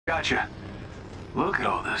Gotcha. Look at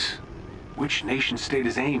all this. Which nation-state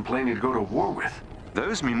is AIM planning to go to war with?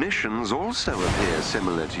 Those munitions also appear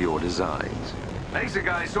similar to your designs. Makes a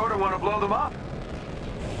guy sort of want to blow them up.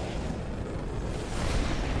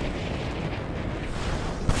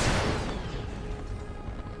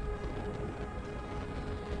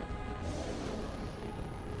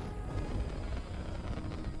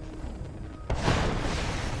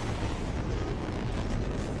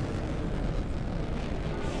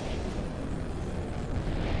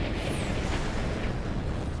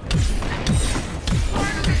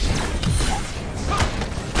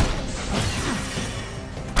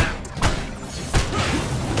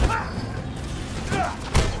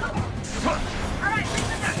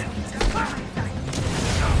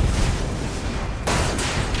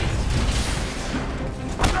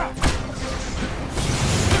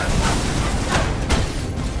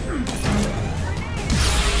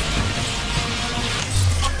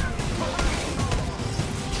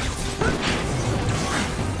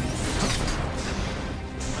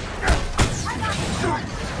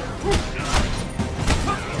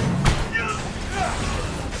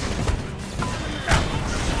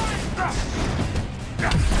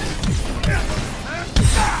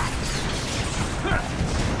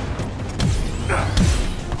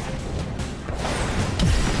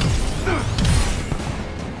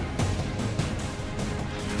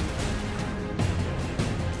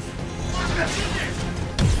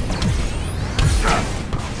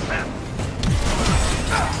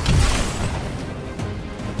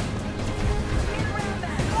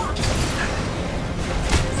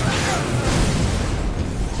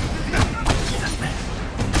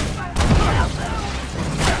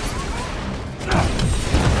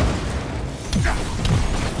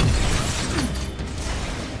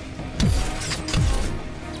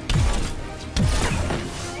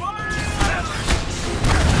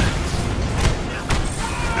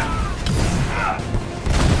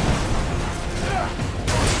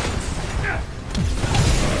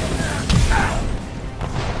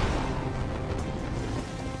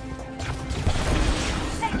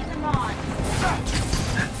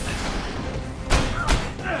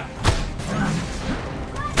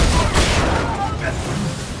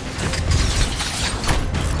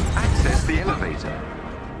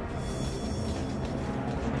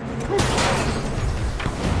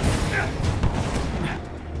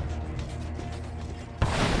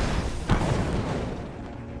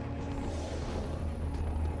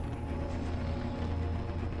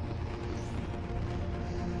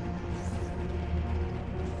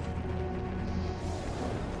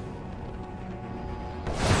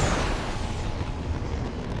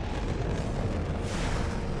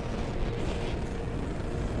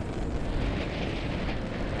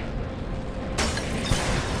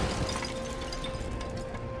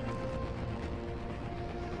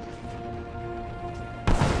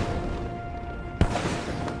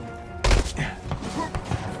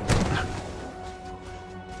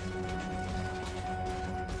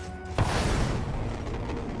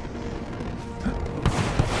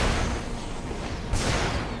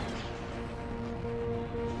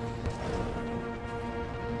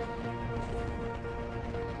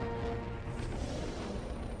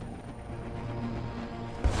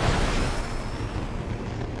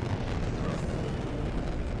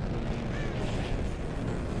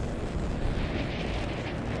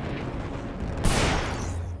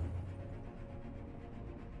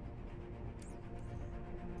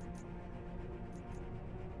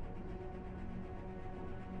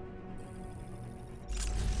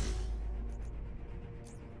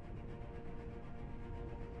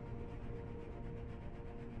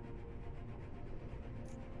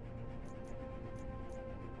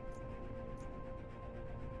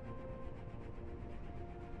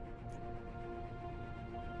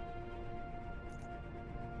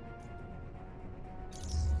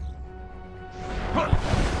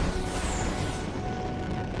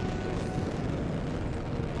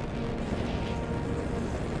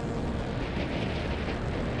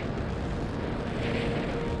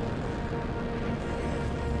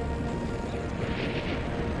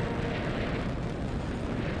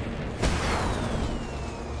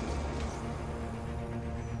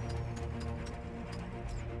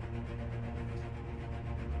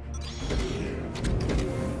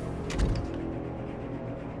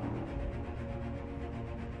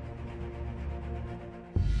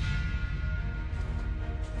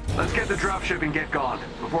 Let's get the dropship and get gone,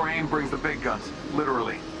 before AIM brings the big guns,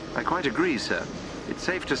 literally. I quite agree, sir. It's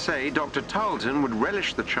safe to say Dr. Tarleton would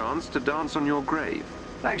relish the chance to dance on your grave.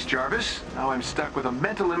 Thanks, Jarvis. Now I'm stuck with a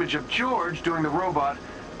mental image of George doing the robot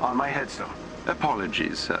on my headstone.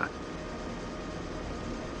 Apologies, sir.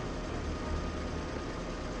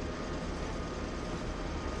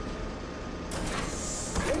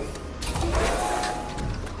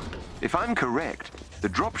 If I'm correct, the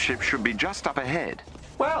dropship should be just up ahead.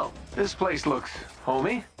 Well, this place looks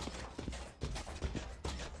homey.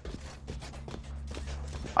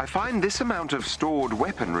 I find this amount of stored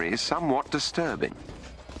weaponry somewhat disturbing.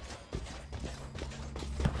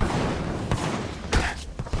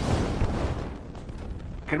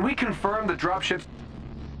 Can we confirm the dropship?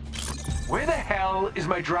 Where the hell is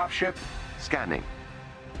my dropship? Scanning.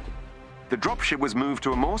 The dropship was moved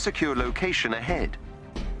to a more secure location ahead.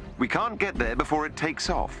 We can't get there before it takes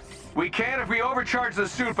off. We can if we overcharge the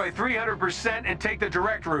suit by 300% and take the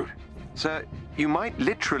direct route. Sir, you might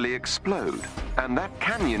literally explode, and that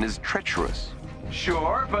canyon is treacherous.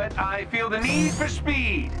 Sure, but I feel the need for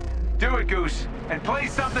speed. Do it, Goose, and play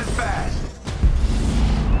something fast.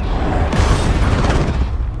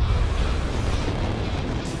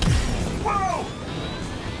 Whoa!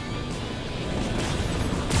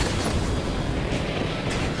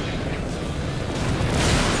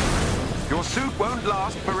 Your suit won't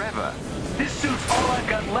last forever. This suit's all I've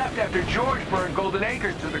got left after George burned Golden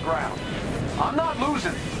Acres to the ground. I'm not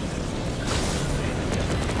losing.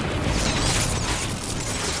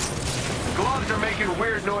 Gloves are making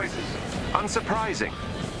weird noises. Unsurprising.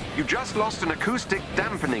 You just lost an acoustic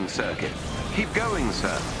dampening circuit. Keep going,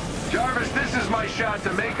 sir. Jarvis, this is my shot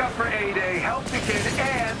to make up for A-Day, help the kid,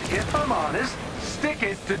 and, if I'm honest, stick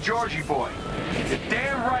it to Georgie boy. You're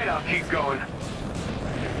damn right I'll keep going.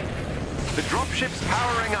 The dropship's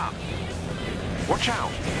powering up. Watch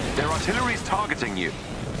out. Their artillery's targeting you.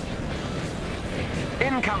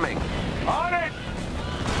 Incoming. On it!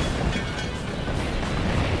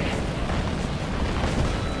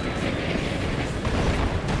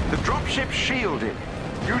 The dropship's shielded.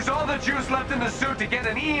 Use all the juice left in the suit to get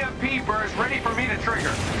an EMP burst ready for me to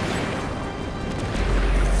trigger.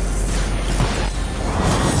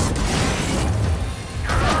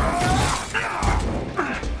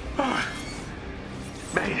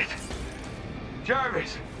 Made it.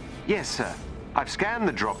 Jarvis. Yes, sir. I've scanned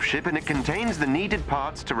the dropship and it contains the needed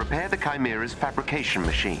parts to repair the Chimera's fabrication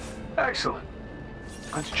machine. Excellent.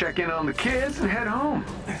 Let's check in on the kids and head home.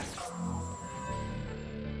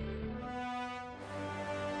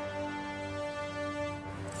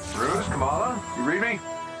 Bruce, Kamala, you read me?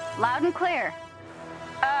 Loud and clear.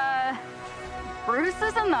 Bruce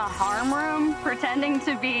is in the harm room pretending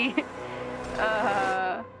to be,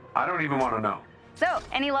 I don't even want to know. So,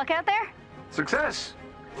 any luck out there? Success.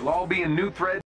 We'll all be in new thread.